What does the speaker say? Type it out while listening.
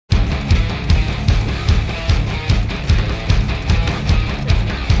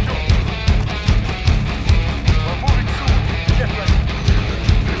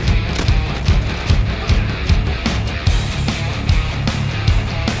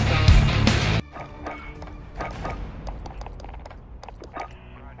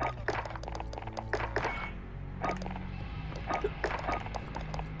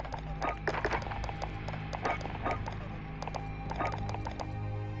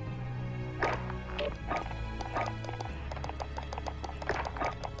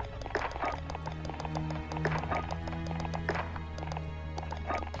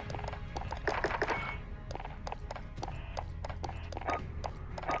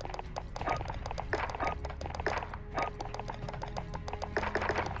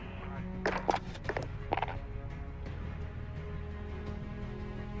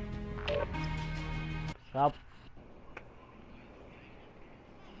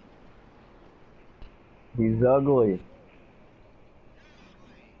He's ugly.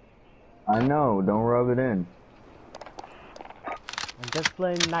 I know, don't rub it in. I'm just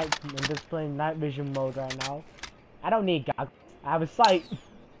playing night vision mode right now. I don't need goggles. I have a sight.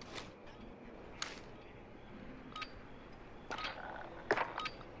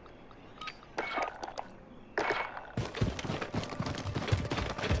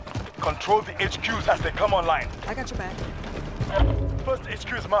 Control the HQs as they come online. I got your back. First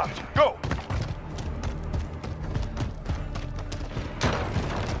HQ is marked. Go!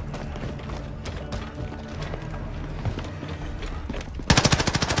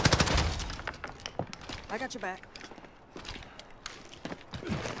 I got your back.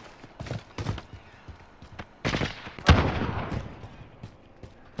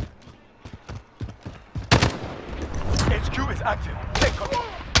 HQ is active. Take control.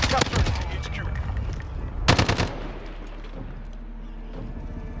 Capture the HQ.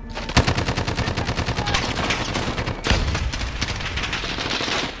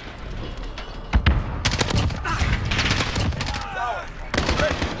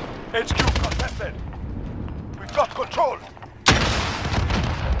 HQ contested. We've got control.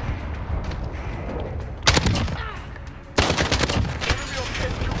 Enemy on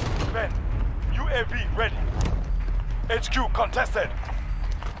HQ. Ben. UAV ready. HQ contested.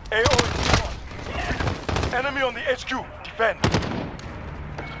 AO is on. Enemy on the HQ. Defend.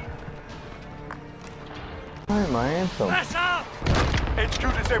 Why am I anthem? HQ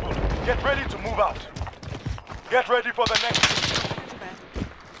disabled. Get ready to move out. Get ready for the next.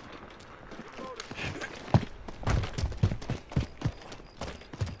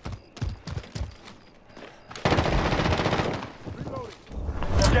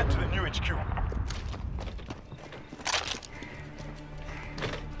 Get to the new HQ.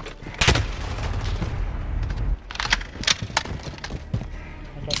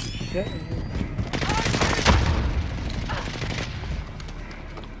 Shit.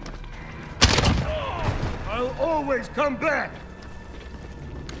 I'll always come back!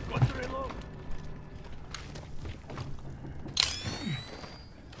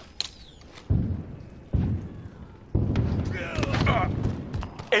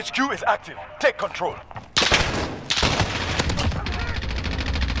 HQ is active. Take control.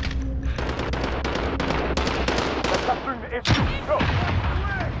 We're capturing the HQ. Go!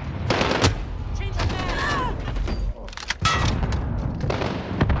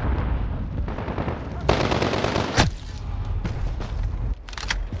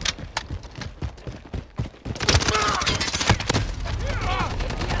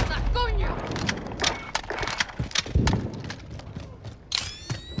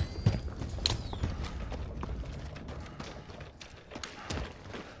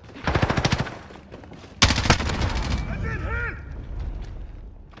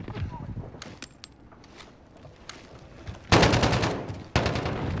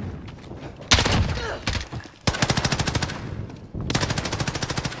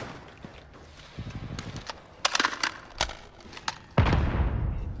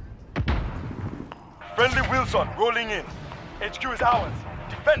 Friendly Wilson rolling in. HQ is ours.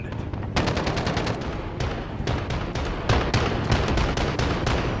 Defend it.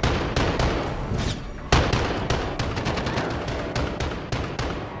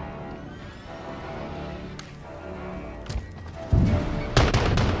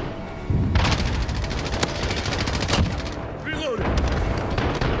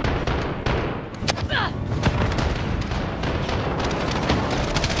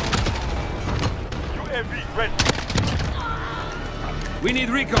 UAV ready. We need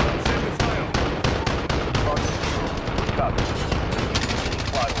recon. Send the file. Copy.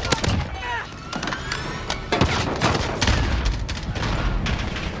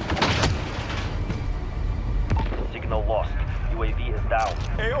 Signal lost. UAV is down.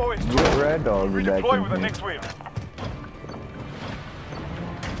 AO is Get Red Dog back redeploy in with the here. next wave.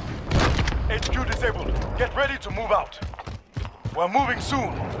 HQ disabled. Get ready to move out. We're moving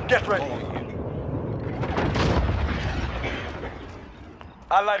soon. Get ready.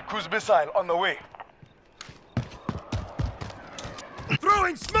 Allied cruise missile on the way.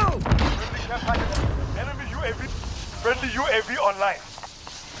 Throwing smoke! Friendly care package. Enemy UAV. Friendly UAV online.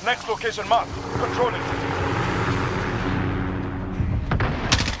 Next location marked. Control it.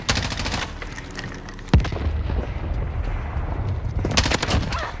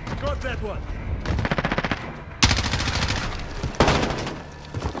 Got that one.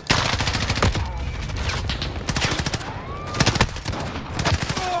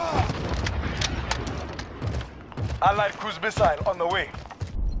 Allied cruise missile on the way.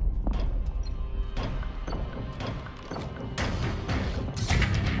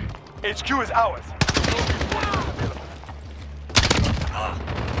 HQ is ours.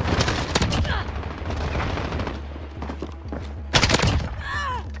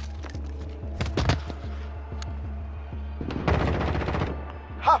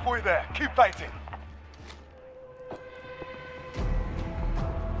 Halfway there. Keep fighting.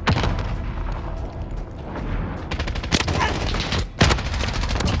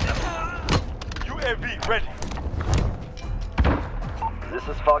 UAV ready. This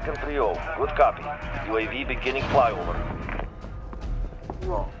is Falcon 3-0. Good copy. UAV beginning flyover.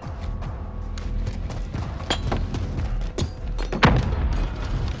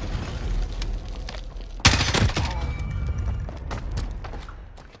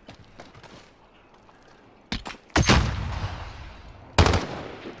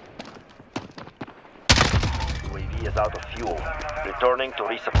 UAV is out of fuel. Returning to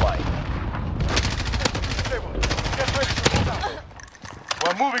resupply. Get ready to move out.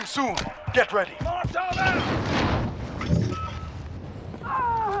 We're moving soon. Get ready.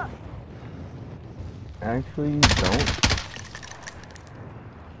 Actually, you don't.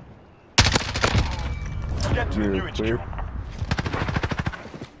 Get to the new You're clear. HQ.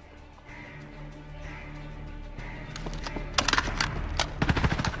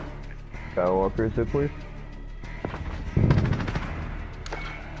 Skywalker, is it clear?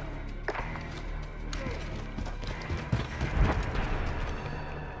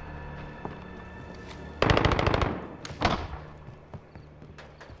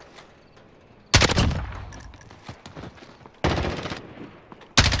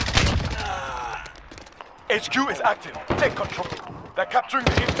 HQ is active. Take control. They're capturing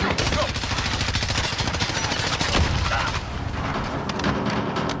the HQ. Go!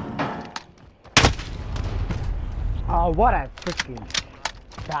 Oh, what a freaking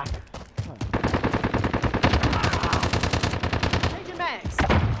back. Changing mags.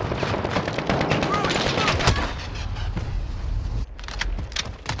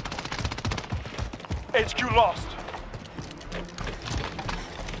 HQ lost.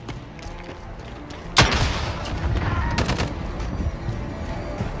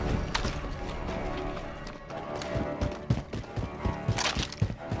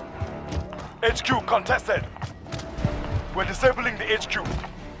 HQ contested. We're disabling the HQ.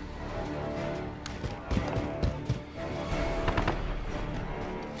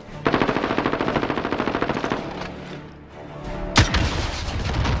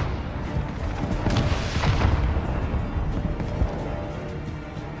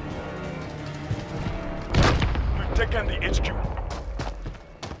 We've taken the HQ.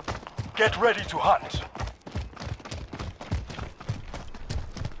 Get ready to hunt.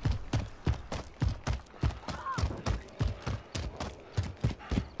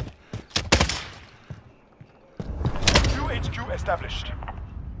 HQ established.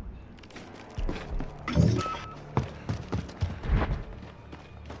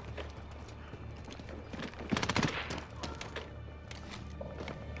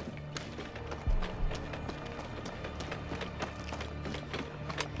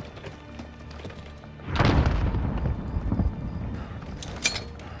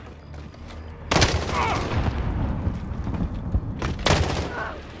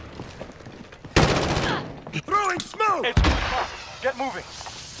 Throwing smoke! Get moving.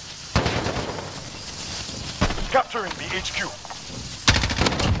 Capturing the HQ.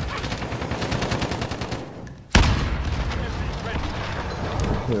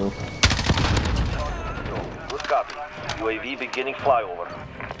 Two. Good copy. UAV beginning flyover.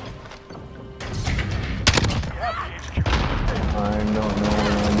 We have the HQ. I don't know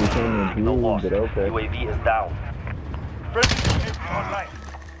when I became a Signal Jew, lost. but okay. UAV is down. Friendly UAV online.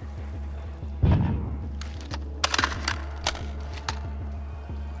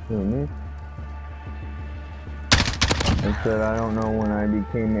 I said I don't know when I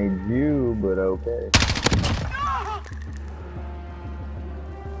became a Jew, but okay.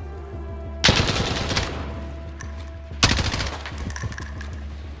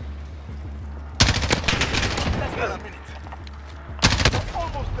 Less than a minute. We're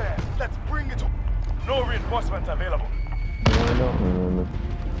almost there. Let's bring it on. No reinforcements available. No, I don't remember.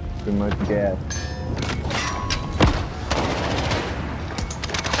 Too much gas.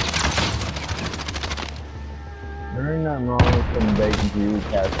 There ain't nothing wrong with some baked Jew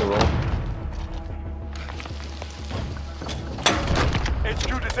casserole.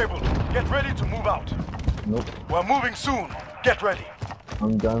 HQ disabled. Get ready to move out. Nope. We're moving soon. Get ready.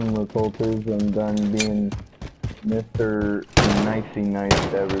 I'm done with cultures. I'm done being Mr. Nicey Nice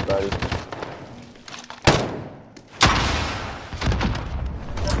to everybody.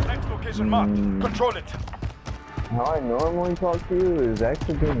 Next location marked. Control it. How I normally talk to you is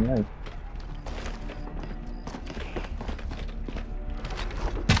actually being nice.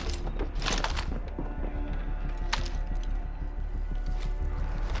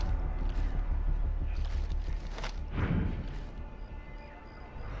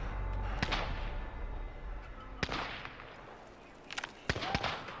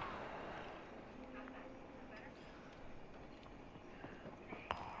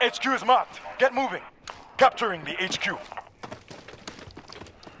 HQ is marked. Get moving. Capturing the HQ.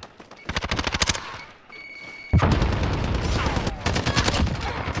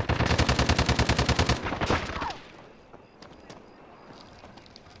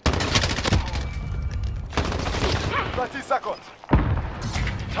 Seconds.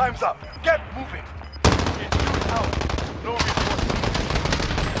 Time's up. Get moving. HQ is out. No reinforcements.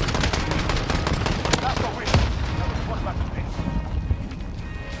 That's the win. Now report back to base.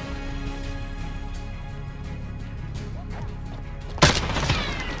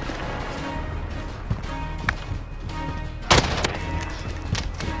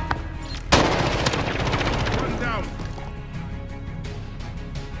 One down.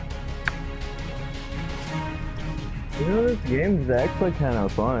 You know, this game's actually kind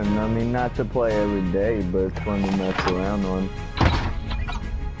of fun. I mean, not to play every day, but it's fun to mess around on.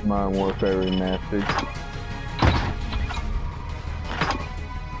 Modern Warfare Remastered.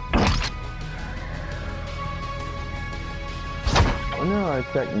 I wonder how I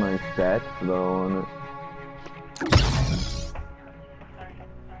check my stats though on it.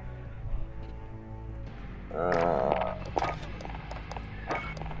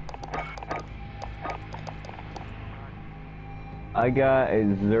 I got a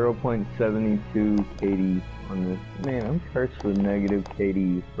 0.72 KD on this. Man, I'm cursed with negative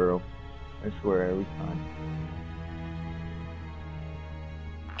KDs, bro. I swear every time.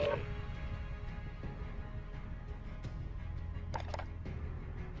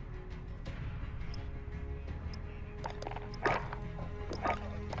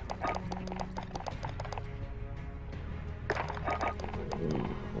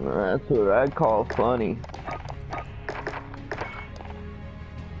 That's what I call funny.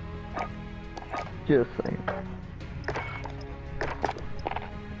 Just saying.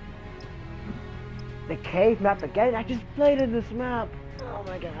 The cave map again? I just played in this map. Oh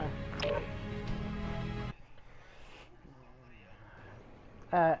my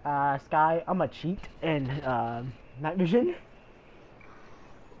god. Sky, I'm a cheat in night vision.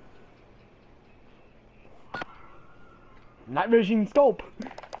 Night vision scope.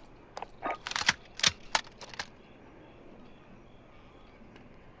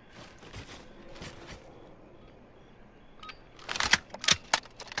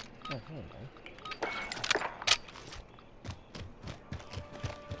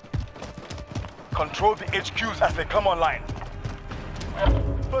 Control the HQs as they come online.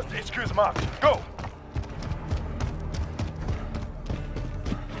 First HQ is marked. Go!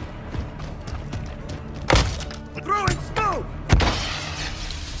 Throwing smoke!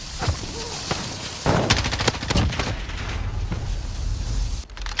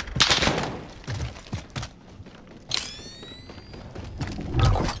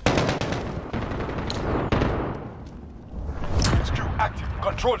 HQ active.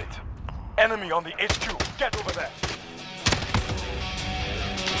 Control it. Enemy on the HQ. Get over there.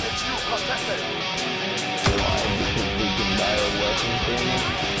 HQ contested. Why? Because we can buy a weapon thing?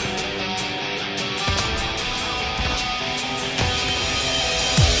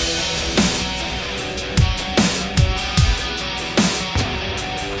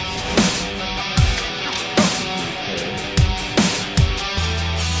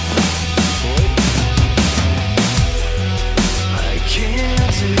 I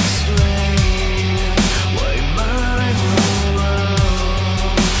can't explain why my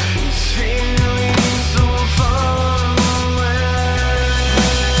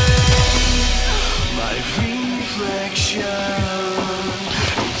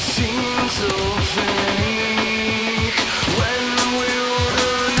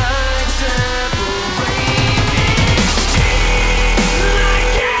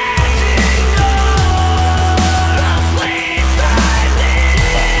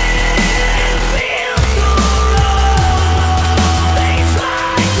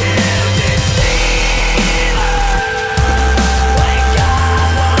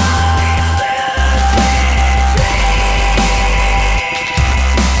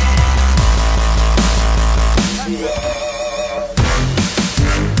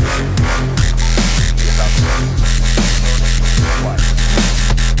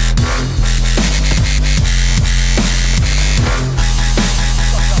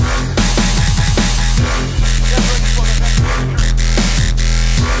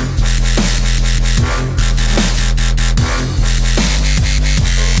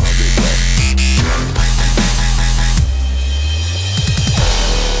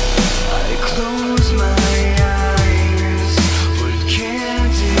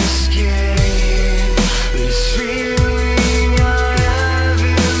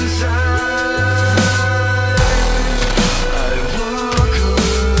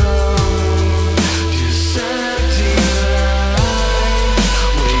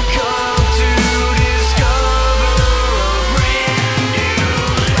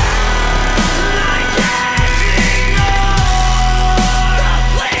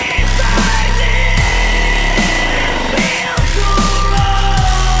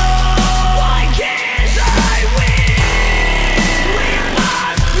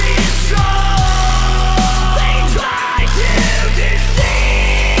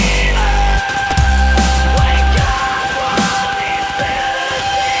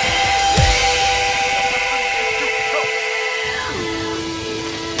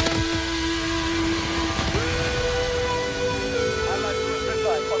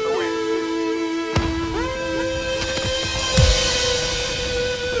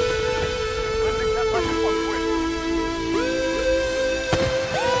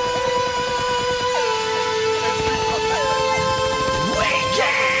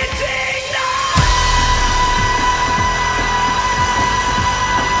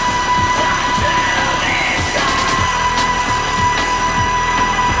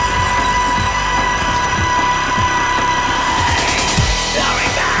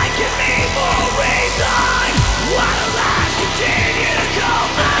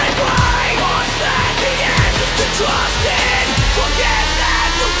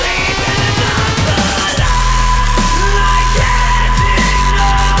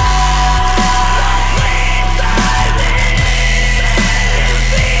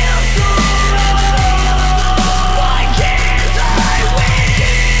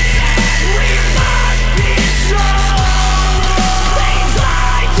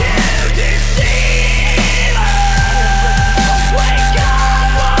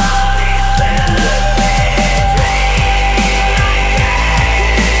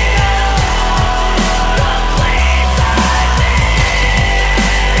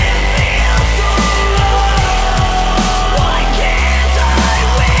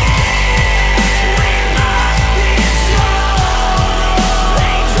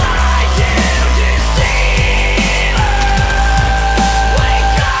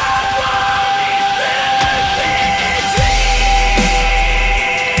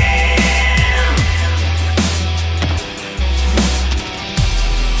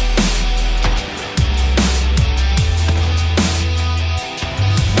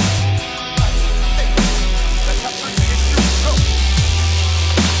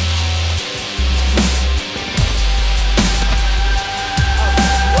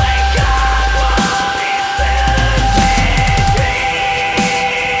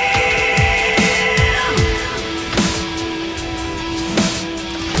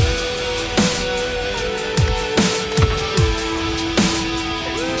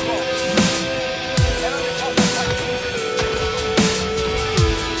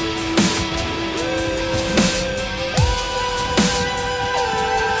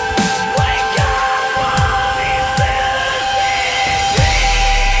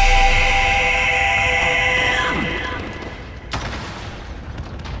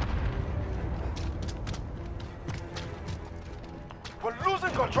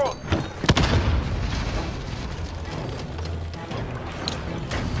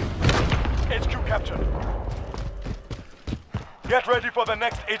captured. Get ready for the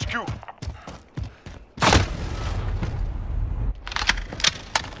next HQ.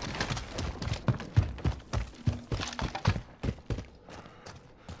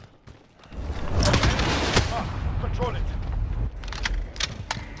 Control it.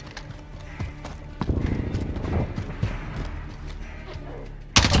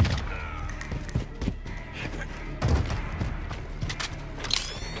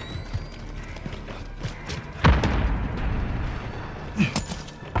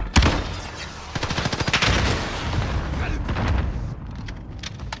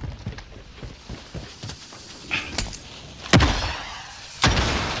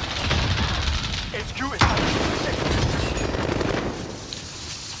 HQ is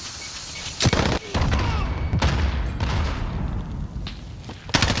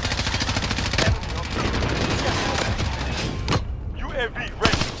UAV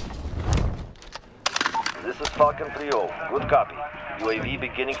ready. This is Falcon 3-0. Good copy. UAV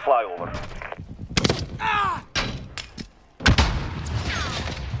beginning flyover.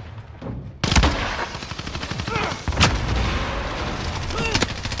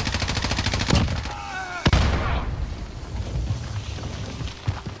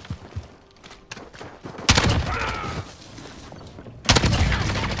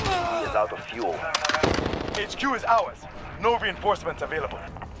 Is out of fuel. HQ is ours. No reinforcements available.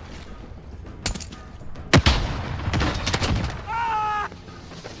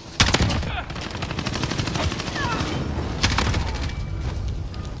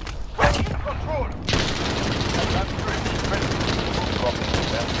 We're in control. Advanced UAV ready. Copy.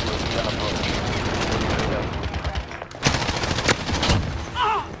 Advanced UAV on approach.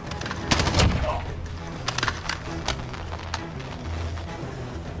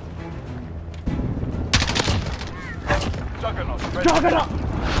 Juggernaut ready. Juggernaut!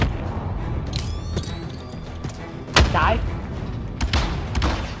 Die.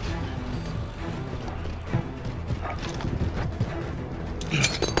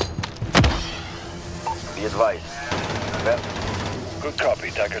 Be advised. Advanced. Good copy.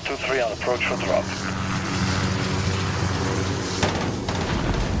 Tiger 2-3 on approach for drop.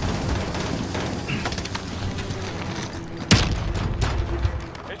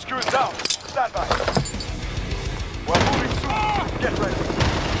 HQ is down. Stand by. We're moving soon. Get ready.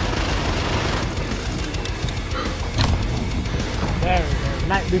 There we go.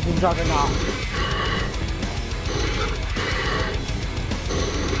 Night vision Juggernaut.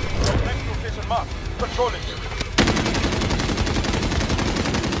 Next location marked. Control it.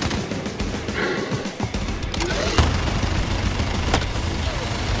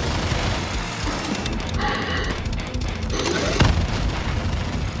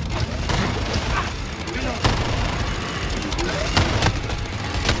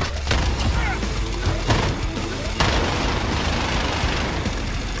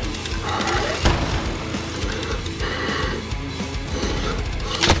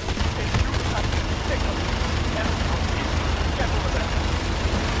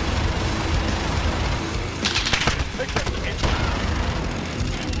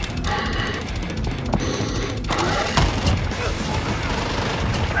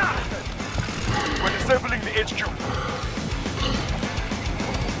 We're disabling the HQ.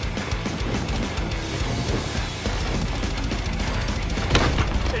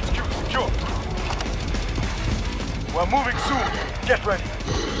 HQ secure. We're moving soon. Get ready.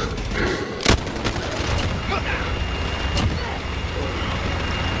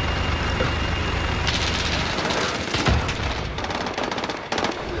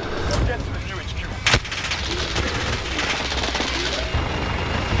 Get to the new HQ.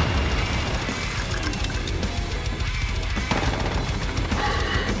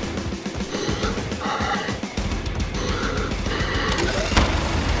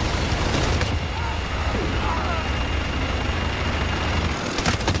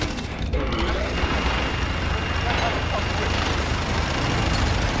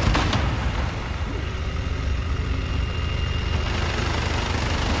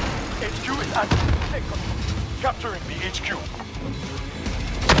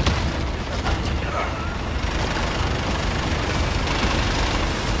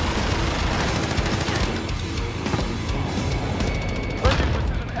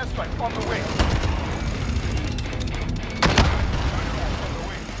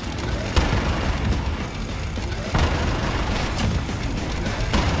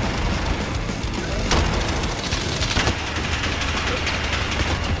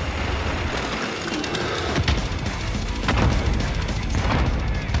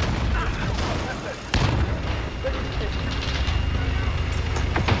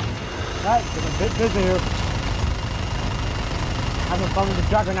 This here. Having fun with the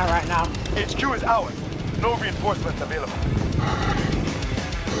Juggernaut right now. HQ is ours. No reinforcements available.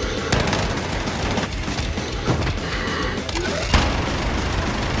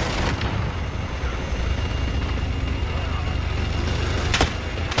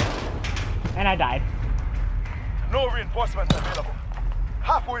 And I died. No reinforcements available.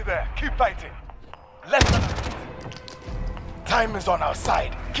 Halfway there. Keep fighting. Less than a minute. Time is on our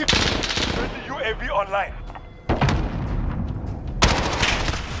side. Keep the UAV online.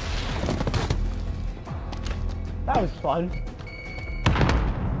 That was fun.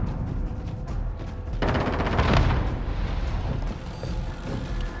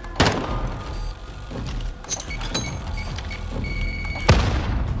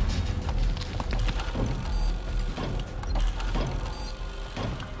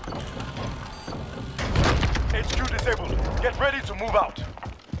 HQ disabled. Get ready to move out.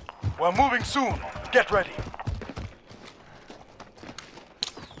 We're moving soon. Get ready.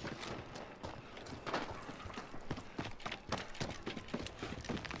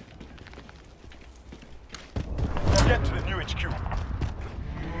 Now get to the new HQ.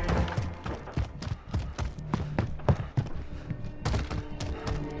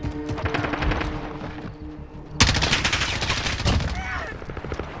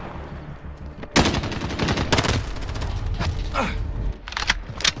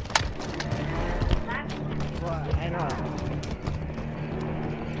 Hang on.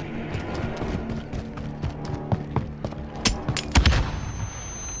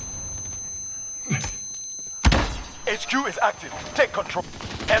 HQ is active. Take control.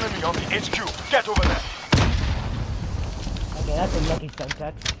 Enemy on the HQ. Get over there. Okay, that's a lucky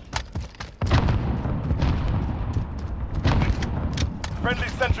sunset. Friendly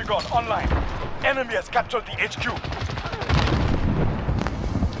sentry gun online. Enemy has captured the HQ.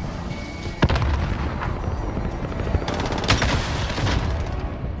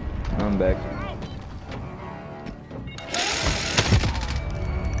 I'm back.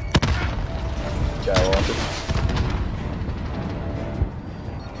 Skywalker.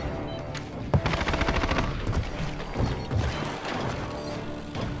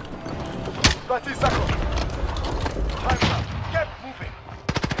 Seconds. Time's up. Get moving.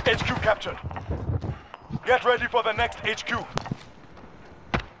 HQ captured. Get ready for the next HQ.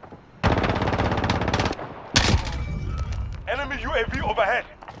 Enemy UAV overhead.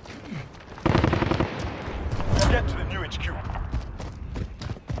 Get to the new HQ.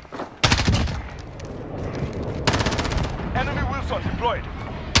 Enemy Wilson deployed.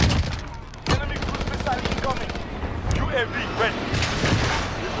 Enemy cruise missile incoming. UAV ready.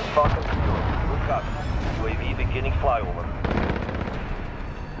 This is Falcon 0. Good copy. UAV beginning flyover.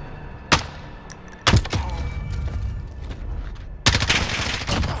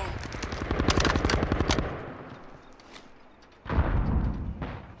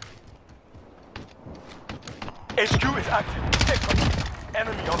 HQ is active. Take control.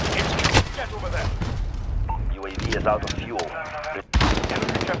 Enemy on the HQ. Get over there. UAV is out of fuel.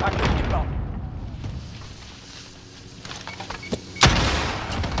 Enemy care package inbound.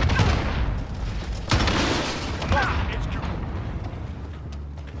 HQ.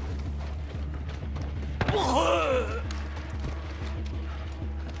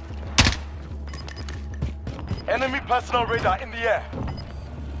 Enemy personal radar in the air.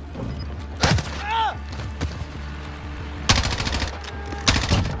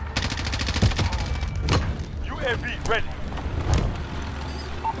 UAV ready.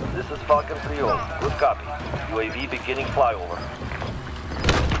 This is Falcon 3-0. Good copy. UAV beginning flyover.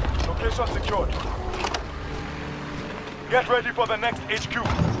 Location secured. Get ready for the next HQ.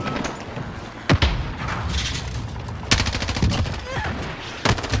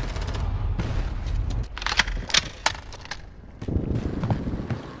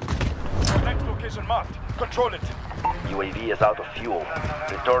 Next location marked. Control it. UAV is out of fuel.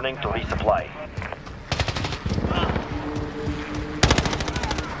 Returning to resupply.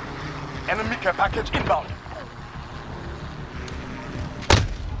 Enemy care package inbound.